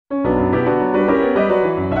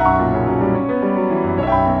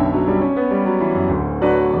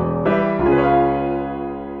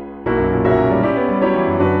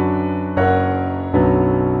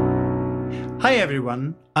Hi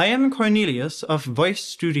everyone, I am Cornelius of Voice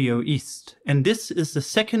Studio East, and this is the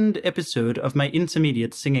second episode of my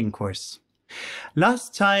intermediate singing course.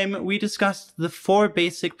 Last time we discussed the 4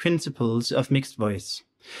 basic principles of mixed voice.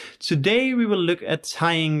 Today we will look at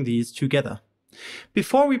tying these together.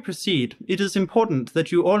 Before we proceed, it is important that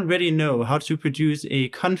you already know how to produce a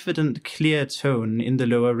confident, clear tone in the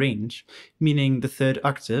lower range, meaning the 3rd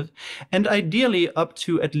octave, and ideally up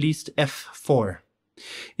to at least F4.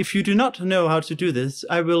 If you do not know how to do this,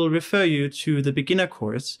 I will refer you to the beginner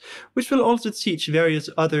course, which will also teach various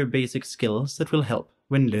other basic skills that will help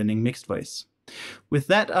when learning mixed voice. With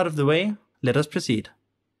that out of the way, let us proceed.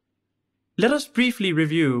 Let us briefly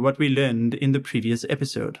review what we learned in the previous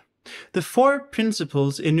episode. The 4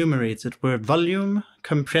 principles enumerated were volume,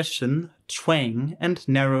 compression, twang, and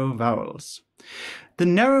narrow vowels. The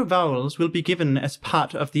narrow vowels will be given as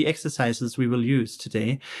part of the exercises we will use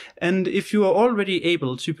today, and if you are already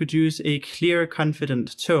able to produce a clear,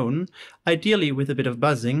 confident tone, ideally with a bit of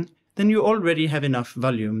buzzing, then you already have enough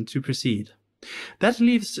volume to proceed. That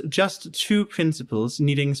leaves just 2 principles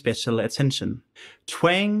needing special attention: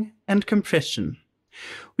 twang and compression.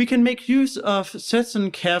 We can make use of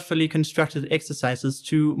certain carefully constructed exercises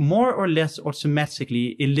to more or less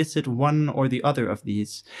automatically elicit one or the other of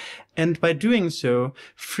these, and by doing so,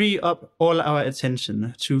 free up all our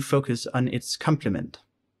attention to focus on its complement.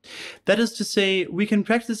 That is to say, we can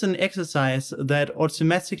practice an exercise that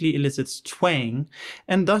automatically elicits twang,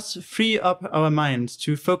 and thus free up our minds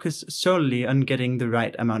to focus solely on getting the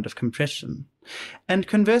right amount of compression. And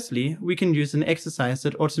conversely, we can use an exercise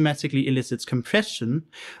that automatically elicits compression,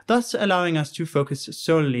 thus allowing us to focus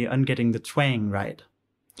solely on getting the twang right.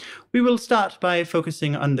 We will start by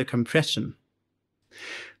focusing on the compression.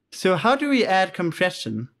 So how do we add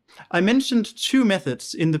compression? I mentioned 2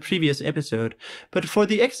 methods in the previous episode, but for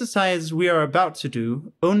the exercise we are about to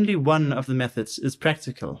do, only one of the methods is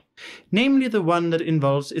practical, namely the one that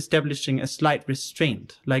involves establishing a slight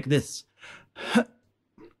restraint, like this.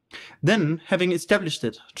 Then, having established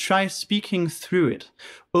it, try speaking through it,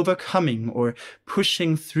 overcoming or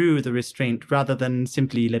pushing through the restraint rather than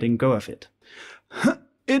simply letting go of it.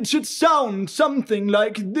 It should sound something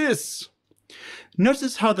like this.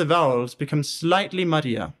 Notice how the vowels become slightly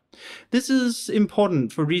muddier. This is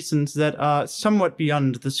important for reasons that are somewhat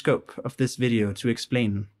beyond the scope of this video to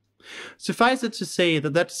explain. Suffice it to say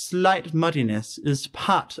that that slight muddiness is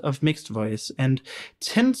part of mixed voice and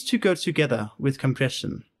tends to go together with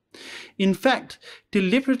compression. In fact,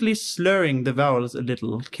 deliberately slurring the vowels a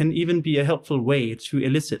little can even be a helpful way to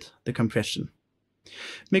elicit the compression.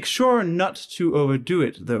 Make sure not to overdo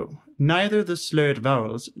it, though, neither the slurred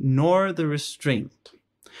vowels nor the restraint.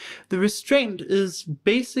 The restraint is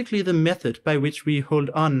basically the method by which we hold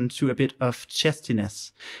on to a bit of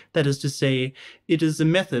chestiness. That is to say, it is the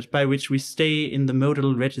method by which we stay in the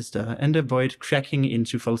modal register and avoid cracking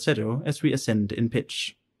into falsetto as we ascend in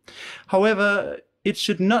pitch. However, it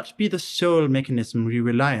should not be the sole mechanism we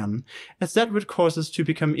rely on, as that would cause us to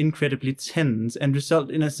become incredibly tense and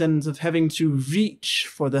result in a sense of having to reach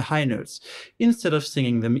for the high notes instead of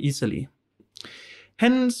singing them easily.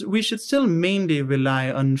 Hence, we should still mainly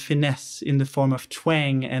rely on finesse in the form of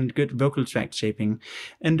twang and good vocal tract shaping,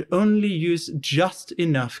 and only use just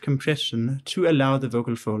enough compression to allow the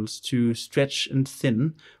vocal folds to stretch and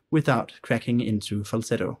thin without cracking into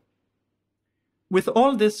falsetto. With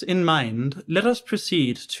all this in mind, let us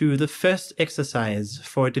proceed to the first exercise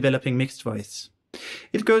for developing mixed voice.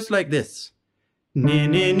 It goes like this. Ni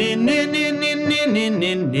ni ni ni ni ni ni ni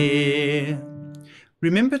ni ni.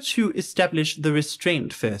 Remember to establish the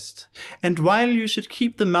restraint first, and while you should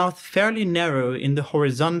keep the mouth fairly narrow in the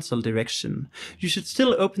horizontal direction, you should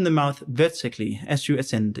still open the mouth vertically as you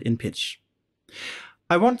ascend in pitch.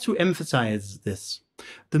 I want to emphasize this.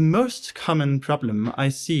 The most common problem I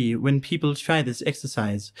see when people try this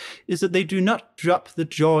exercise is that they do not drop the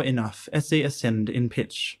jaw enough as they ascend in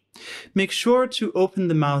pitch. Make sure to open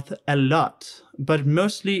the mouth a lot, but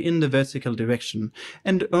mostly in the vertical direction,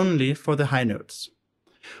 and only for the high notes.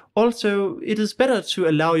 Also, it is better to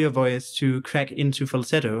allow your voice to crack into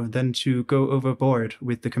falsetto than to go overboard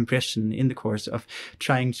with the compression in the course of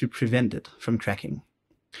trying to prevent it from cracking.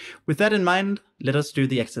 With that in mind, let us do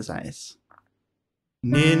the exercise.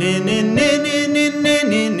 Ni ni ni ni ni ni ni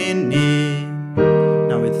ni ni ni.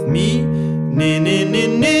 Now with me, ni ni ni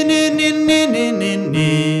ni ni ni ni ni ni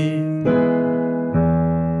ni.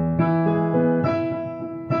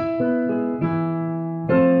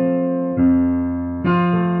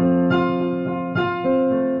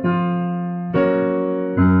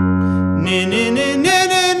 Ni ni ni ni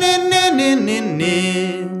ni ni ni ni ni.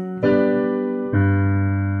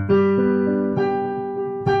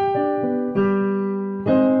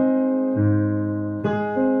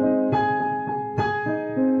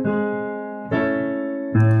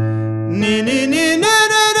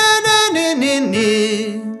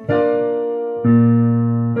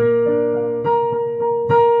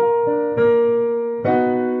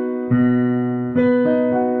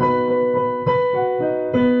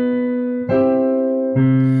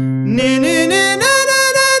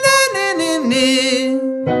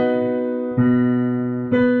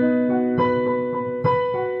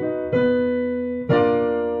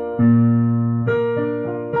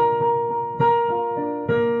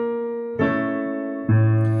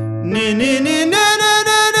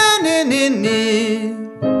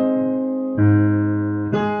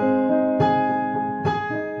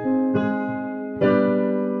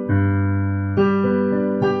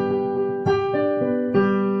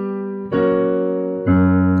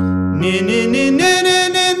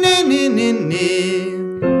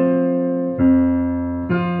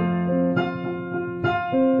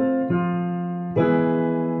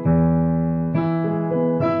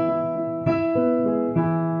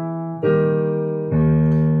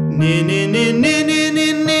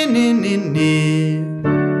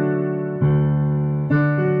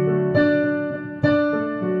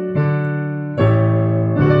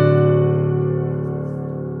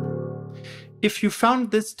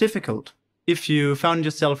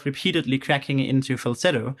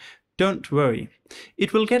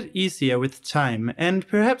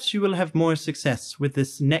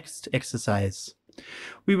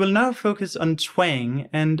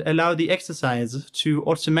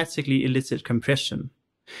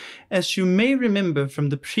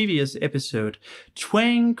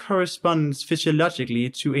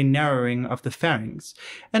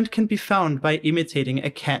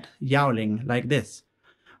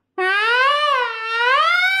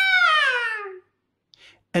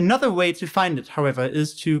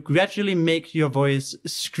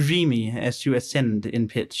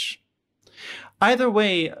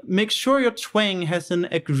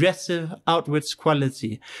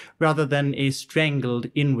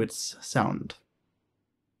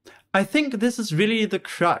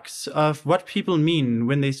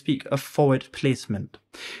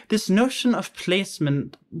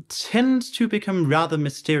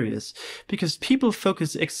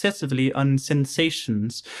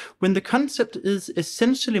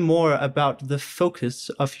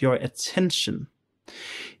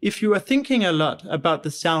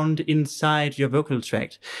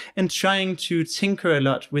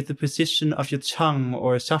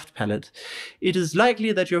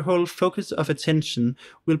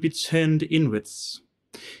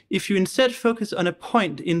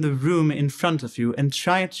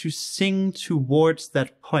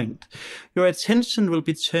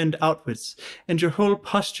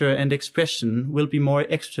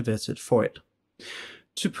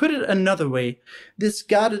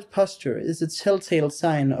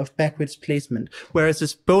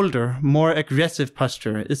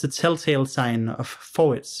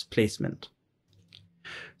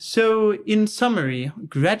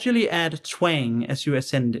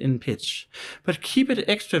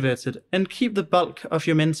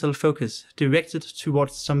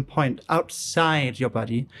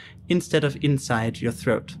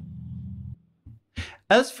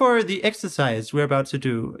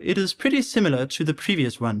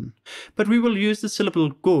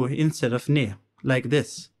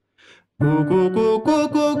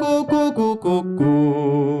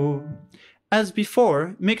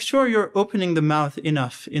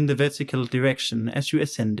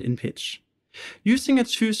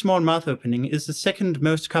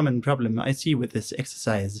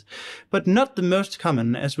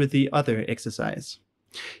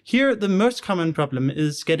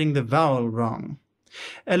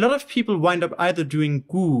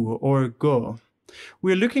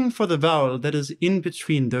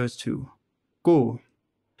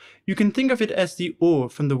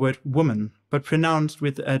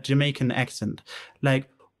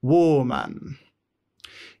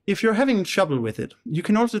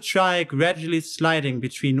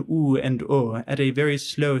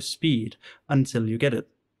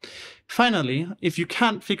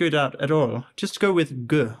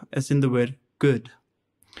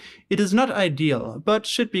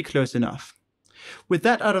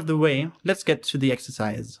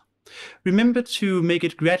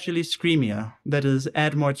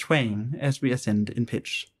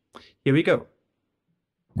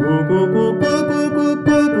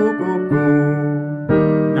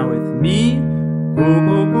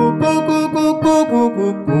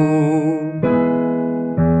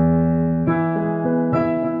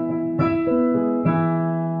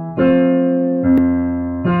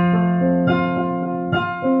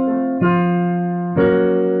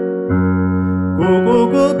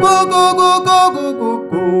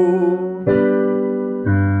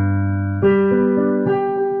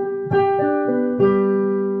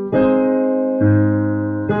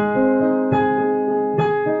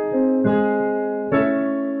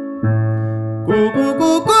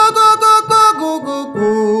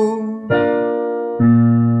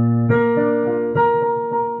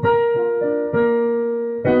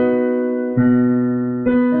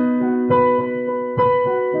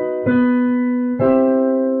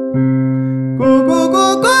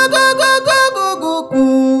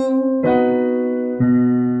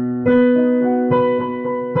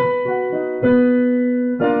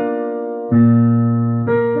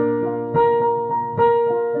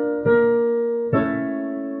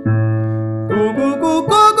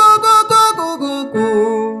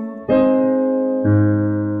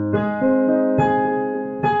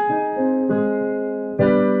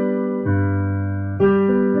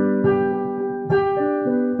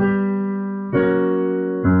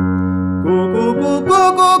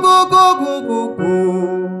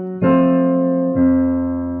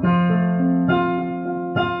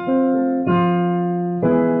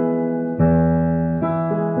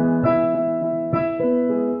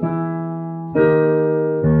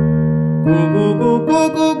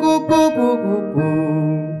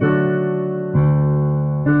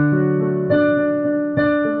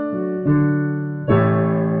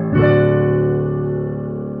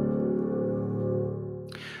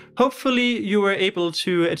 Hopefully you were able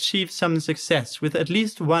to achieve some success with at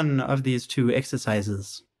least one of these two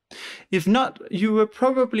exercises. If not, you were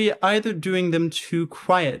probably either doing them too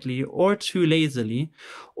quietly or too lazily,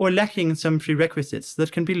 or lacking some prerequisites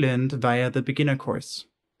that can be learned via the beginner course.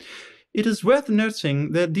 It is worth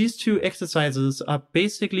noting that these two exercises are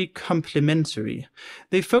basically complementary.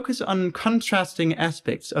 They focus on contrasting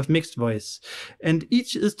aspects of mixed voice, and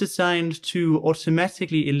each is designed to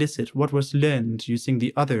automatically elicit what was learned using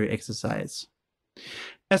the other exercise.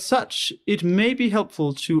 As such, it may be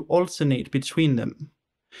helpful to alternate between them.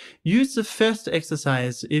 Use the first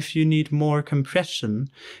exercise if you need more compression,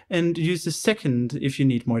 and use the second if you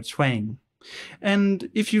need more twang. And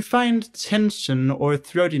if you find tension or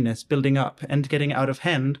throatiness building up and getting out of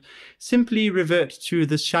hand, simply revert to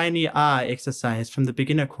the shiny ah exercise from the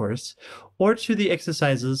beginner course, or to the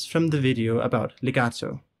exercises from the video about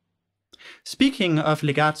legato. Speaking of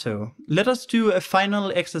legato, let us do a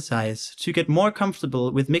final exercise to get more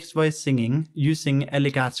comfortable with mixed voice singing using a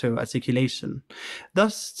legato articulation,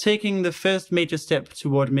 thus taking the first major step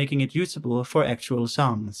toward making it usable for actual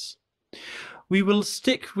songs. We will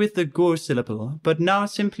stick with the go syllable, but now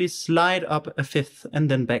simply slide up a fifth and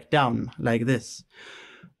then back down, like this.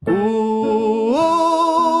 Go.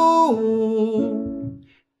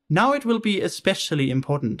 Now it will be especially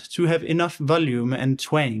important to have enough volume and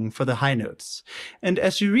twang for the high notes, and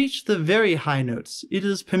as you reach the very high notes, it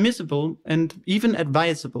is permissible and even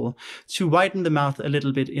advisable to widen the mouth a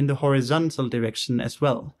little bit in the horizontal direction as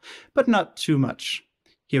well, but not too much.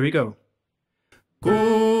 Here we go.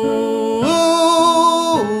 Go.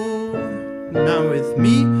 Now with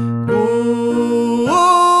me. Go.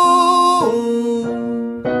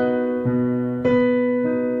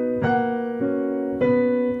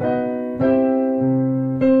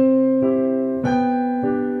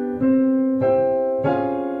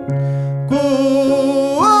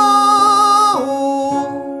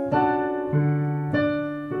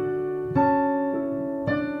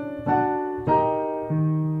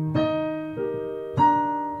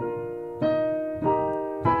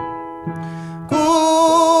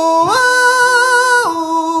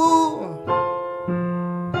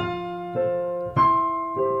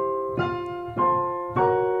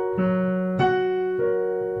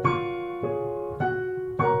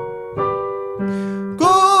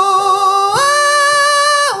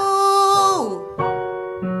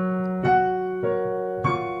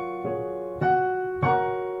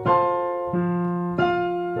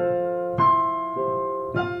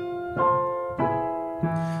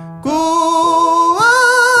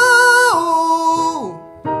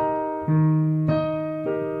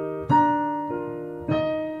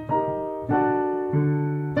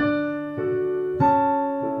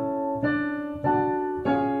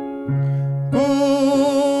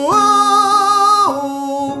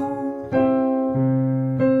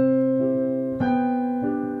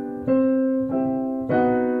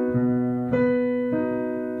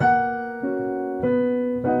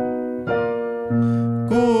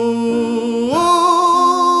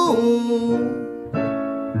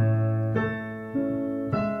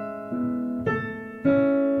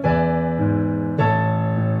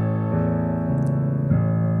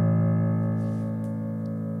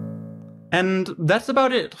 And that's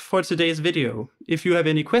about it for today's video. If you have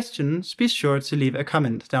any questions, be sure to leave a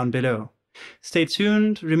comment down below. Stay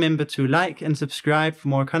tuned, remember to like and subscribe for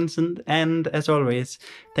more content, and as always,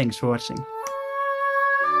 thanks for watching.